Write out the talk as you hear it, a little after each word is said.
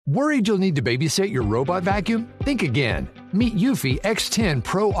Worried you'll need to babysit your robot vacuum? Think again. Meet Eufy X10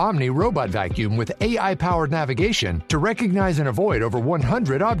 Pro Omni Robot Vacuum with AI-powered navigation to recognize and avoid over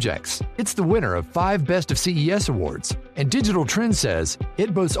 100 objects. It's the winner of 5 Best of CES awards. And Digital Trends says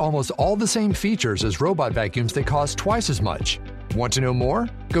it boasts almost all the same features as robot vacuums that cost twice as much. Want to know more?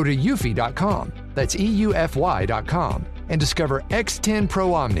 Go to eufy.com. That's EUFY.com. And discover X10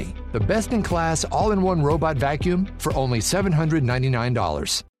 Pro Omni, the best-in-class all-in-one robot vacuum for only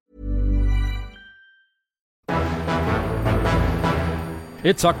 $799.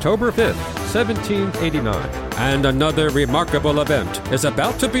 It's October 5th, 1789, and another remarkable event is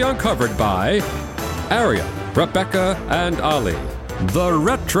about to be uncovered by Ariel, Rebecca, and Ali, the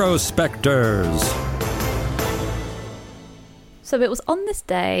Retrospectors. So it was on this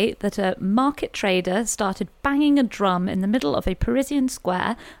day that a market trader started banging a drum in the middle of a Parisian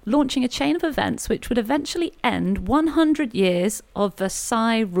square, launching a chain of events which would eventually end 100 years of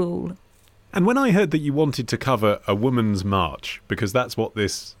Versailles rule. And when I heard that you wanted to cover a woman's march, because that's what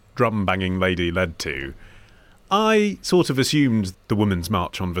this drum-banging lady led to, I sort of assumed the Women's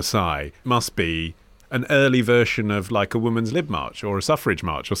March on Versailles must be an early version of like a women's lib march or a suffrage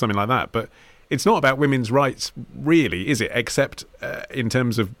march or something like that. But it's not about women's rights, really, is it? Except in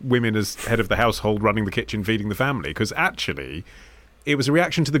terms of women as head of the household, running the kitchen, feeding the family. Because actually, it was a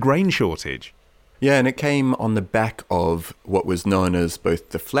reaction to the grain shortage. Yeah, and it came on the back of what was known as both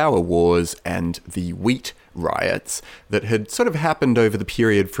the Flour Wars and the Wheat Riots that had sort of happened over the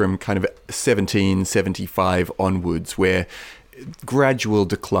period from kind of 1775 onwards, where gradual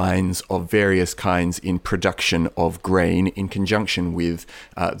declines of various kinds in production of grain in conjunction with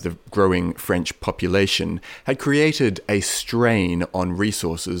the growing French population had created a strain on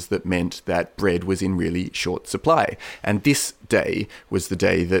resources that meant that bread was in really short supply. And this day was the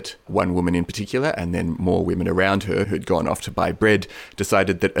day that one woman in particular, and then more women around her who'd gone off to buy bread,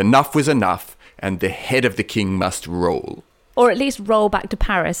 decided that enough was enough and the head of the king must roll. Or at least roll back to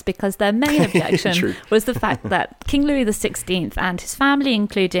Paris, because their main objection was the fact that King Louis XVI and his family,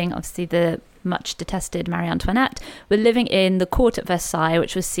 including obviously the much detested Marie Antoinette, were living in the court at Versailles,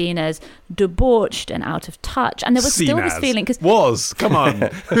 which was seen as debauched and out of touch. And there was still this feeling... Come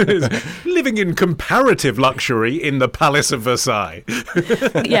on. Living in comparative luxury in the Palace of Versailles.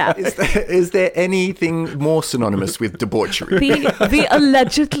 Yeah. Is there anything more synonymous with debauchery? The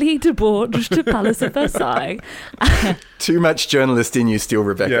allegedly debauched Palace of Versailles. Too much journalist in you still,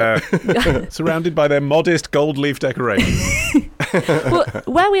 Rebecca. Yeah. Surrounded by their modest gold leaf decorations. Well,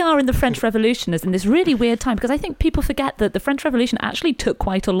 where we are in the French Revolution is in this really weird time, because I think people forget that the French Revolution actually took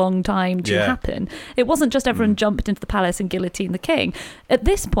quite a long time to happen. It wasn't just everyone jumped into the palace and guillotined the king. At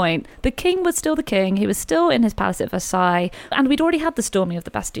this point, the king was still the king. He was still in his palace at Versailles, and we'd already had the storming of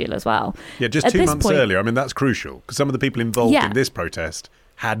the Bastille as well. Yeah, just 2 months earlier. I mean, that's crucial, because some of the people involved in this protest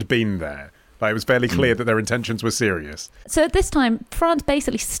had been there. Like, it was fairly clear that their intentions were serious. So at this time, France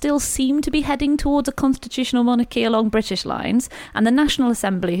basically still seemed to be heading towards a constitutional monarchy along British lines, and the National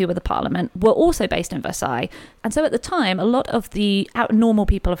Assembly, who were the parliament, were also based in Versailles. And so at the time, a lot of the normal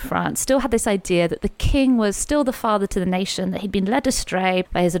people of France still had this idea that the king was still the father to the nation, that he'd been led astray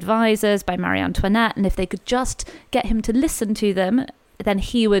by his advisors, by Marie Antoinette, and if they could just get him to listen to them, then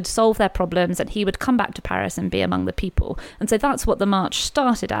he would solve their problems and he would come back to Paris and be among the people. And so that's what the march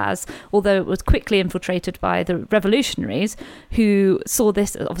started as, although it was quickly infiltrated by the revolutionaries, who saw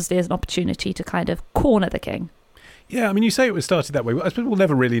this obviously as an opportunity to kind of corner the king. Yeah, I mean, you say it was started that way. I suppose we'll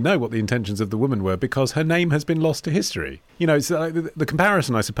never really know what the intentions of the woman were, because her name has been lost to history. You know, it's like the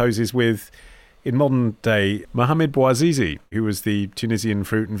comparison, I suppose, is with, in modern day, Mohamed Bouazizi, who was the Tunisian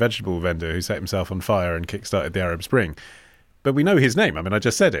fruit and vegetable vendor who set himself on fire and kick-started the Arab Spring. But we know his name. I mean, I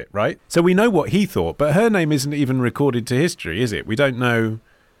just said it, right? So we know what he thought, but her name isn't even recorded to history, is it? We don't know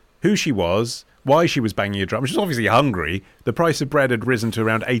who she was, why she was banging a drum. She was obviously hungry. The price of bread had risen to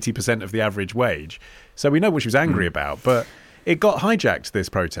around 80% of the average wage. So we know what she was angry about, but it got hijacked, this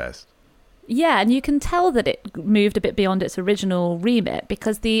protest. Yeah, and you can tell that it moved a bit beyond its original remit,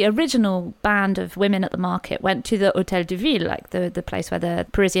 because the original band of women at the market went to the Hôtel de Ville, like the place where the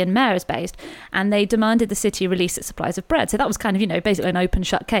Parisian mayor is based, and they demanded the city release its supplies of bread. So that was kind of, basically an open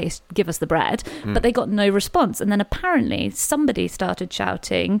shut case, give us the bread. But they got no response. And then apparently somebody started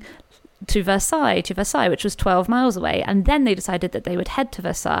shouting to Versailles, which was 12 miles away. And then they decided that they would head to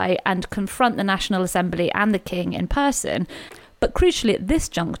Versailles and confront the National Assembly and the king in person. But crucially, at this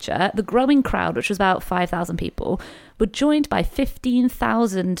juncture, the growing crowd, which was about 5,000 people, were joined by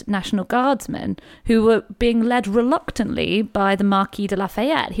 15,000 National Guardsmen who were being led reluctantly by the Marquis de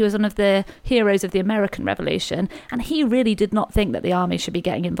Lafayette. He was one of the heroes of the American Revolution, and he really did not think that the army should be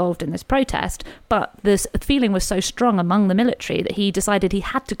getting involved in this protest, but this feeling was so strong among the military that he decided he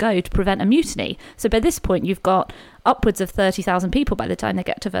had to go to prevent a mutiny. So by this point, you've got upwards of 30,000 people by the time they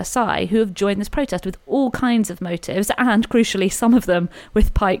get to Versailles who have joined this protest with all kinds of motives, and crucially some of them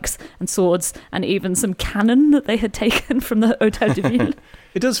with pikes and swords and even some cannon that they had taken from the Hôtel de Ville.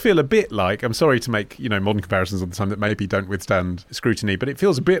 It does feel a bit like, I'm sorry to make, modern comparisons all the time that maybe don't withstand scrutiny, but it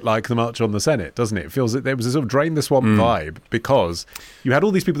feels a bit like the March on the Senate, doesn't it? It feels that there was a sort of drain the swamp vibe, because you had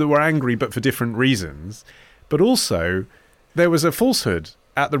all these people that were angry but for different reasons, but also there was a falsehood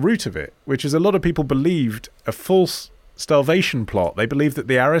at the root of it, which is a lot of people believed a false starvation plot. They believed that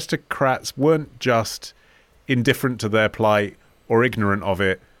the aristocrats weren't just indifferent to their plight or ignorant of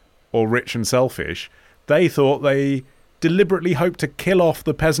it or rich and selfish. They thought they deliberately hoped to kill off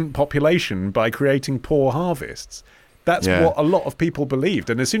the peasant population by creating poor harvests. That's what a lot of people believed.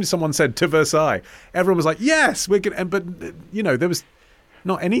 And as soon as someone said to Versailles, everyone was like, yes, we're going to... But, there was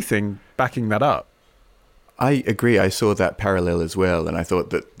not anything backing that up. I agree. I saw that parallel as well, and I thought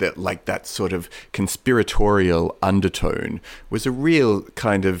that sort of conspiratorial undertone was a real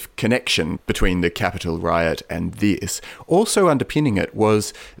kind of connection between the Capitol riot and this. Also underpinning it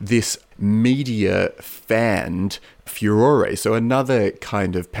was this media-fanned furore. So another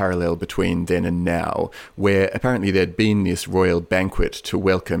kind of parallel between then and now, where apparently there'd been this royal banquet to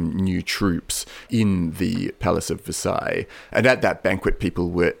welcome new troops in the Palace of Versailles. And at that banquet, people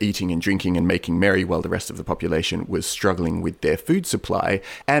were eating and drinking and making merry while the rest of the population was struggling with their food supply.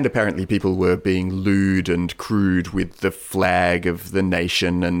 And apparently people were being lewd and crude with the flag of the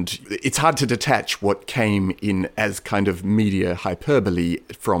nation. And it's hard to detach what came in as kind of media hyperbole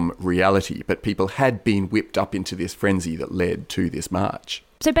from reality. But people had been whipped up into this frenzy that led to this march.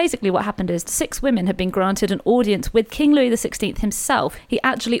 So basically what happened is 6 women had been granted an audience with King Louis XVI himself. He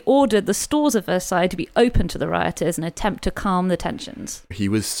actually ordered the stores of Versailles to be open to the rioters in an attempt to calm the tensions. He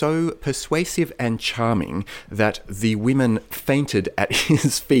was so persuasive and charming that the women fainted at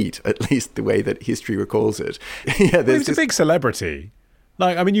his feet, at least the way that history recalls it. He was a big celebrity.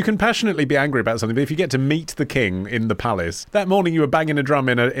 You can passionately be angry about something, but if you get to meet the king in the palace, that morning you were banging a drum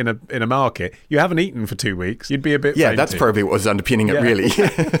in a market, you haven't eaten for 2 weeks, you'd be a bit fainty. That's probably what was underpinning it, really.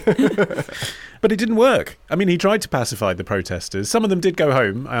 But it didn't work. He tried to pacify the protesters. Some of them did go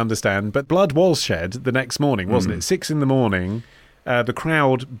home, I understand, but blood was shed the next morning, wasn't it? 6 a.m, the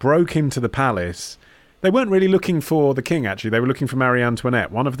crowd broke into the palace. They weren't really looking for the king, actually. They were looking for Marie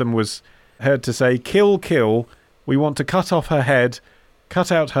Antoinette. One of them was heard to say, "Kill, kill, we want to cut off her head, cut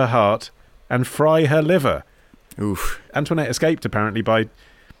out her heart, and fry her liver." Oof. Antoinette escaped, apparently, by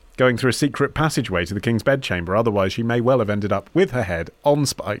going through a secret passageway to the king's bedchamber. Otherwise, she may well have ended up with her head on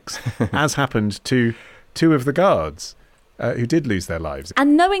spikes, as happened to 2 of the guards who did lose their lives.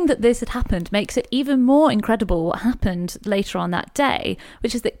 And knowing that this had happened makes it even more incredible what happened later on that day,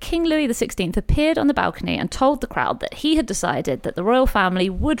 which is that King Louis XVI appeared on the balcony and told the crowd that he had decided that the royal family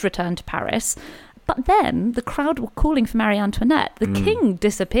would return to Paris. But then the crowd were calling for Marie Antoinette. The king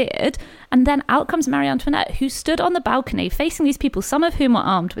disappeared, and then out comes Marie Antoinette, who stood on the balcony facing these people, some of whom were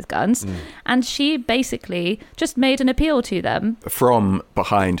armed with guns, and she basically just made an appeal to them. From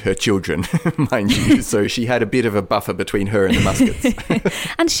behind her children, mind you. So she had a bit of a buffer between her and the muskets.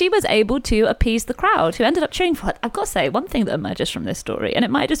 And she was able to appease the crowd, who ended up cheering for her. I've got to say, one thing that emerges from this story, and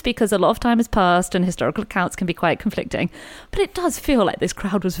it might just be because a lot of time has passed and historical accounts can be quite conflicting, but it does feel like this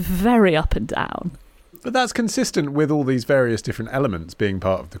crowd was very up and down. But that's consistent with all these various different elements being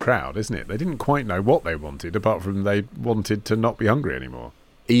part of the crowd, isn't it? They didn't quite know what they wanted, apart from they wanted to not be hungry anymore.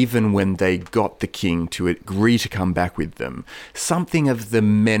 Even when they got the king to agree to come back with them, something of the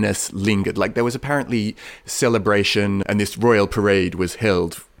menace lingered. There was apparently celebration, and this royal parade was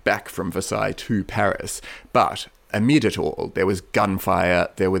held back from Versailles to Paris. But amid it all, there was gunfire,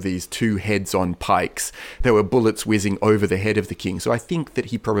 there were these 2 heads on pikes, there were bullets whizzing over the head of the king. So I think that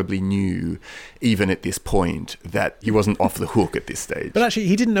he probably knew, even at this point, that he wasn't off the hook at this stage. But actually,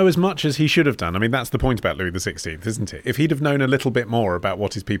 he didn't know as much as he should have done. That's the point about Louis XVI, isn't it? If he'd have known a little bit more about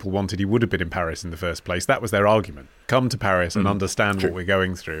what his people wanted, he would have been in Paris in the first place. That was their argument. Come to Paris and understand what we're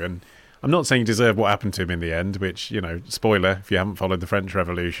going through. And I'm not saying he deserved what happened to him in the end, which, spoiler, if you haven't followed the French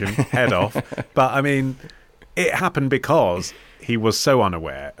Revolution, head off. But, it happened because he was so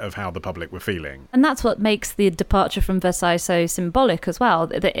unaware of how the public were feeling. And that's what makes the departure from Versailles so symbolic as well.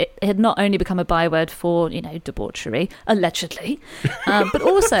 That it had not only become a byword for, debauchery, allegedly, but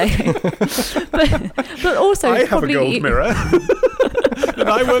also... but also... I have a gold mirror. And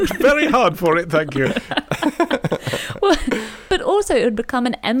I worked very hard for it, thank you. Well, but also it had become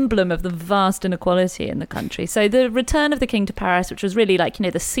an emblem of the vast inequality in the country. So the return of the king to Paris, which was really like,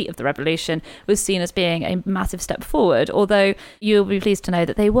 the seat of the revolution, was seen as being a massive step forward. Although you'll be pleased to know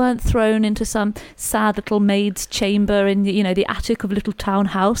that they weren't thrown into some sad little maid's chamber in the attic of a little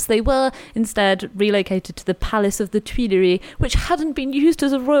townhouse. They were instead relocated to the Palace of the Tuileries, which hadn't been used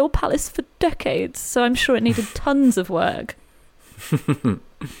as a royal palace for decades. So I'm sure it needed tons of work.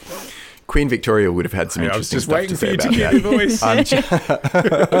 Queen Victoria would have had some interesting stuff to say about that. I was just waiting for you to get your voice.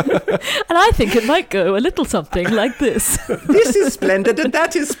 And I think it might go a little something like this. This is splendid and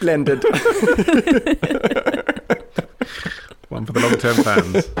that is splendid. One for the long-term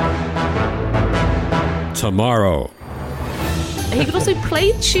fans. Tomorrow. He could also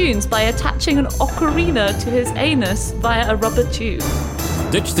play tunes by attaching an ocarina to his anus via a rubber tube.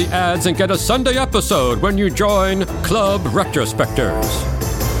 Ditch the ads and get a Sunday episode when you join Club Retrospectors.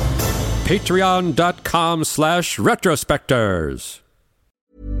 Patreon.com/retrospectors.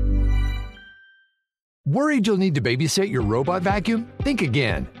 Worried you'll need to babysit your robot vacuum? Think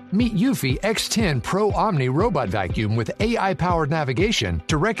again. Meet Eufy X10 Pro Omni Robot Vacuum with AI-powered navigation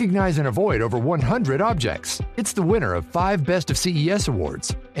to recognize and avoid over 100 objects. It's the winner of 5 Best of CES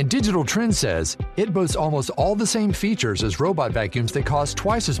awards. And Digital Trends says it boasts almost all the same features as robot vacuums that cost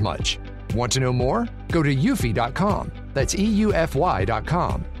twice as much. Want to know more? Go to eufy.com. That's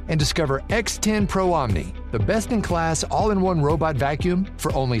EUFY.com. And discover X10 Pro Omni, the best-in-class all-in-one robot vacuum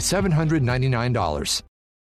for only $799.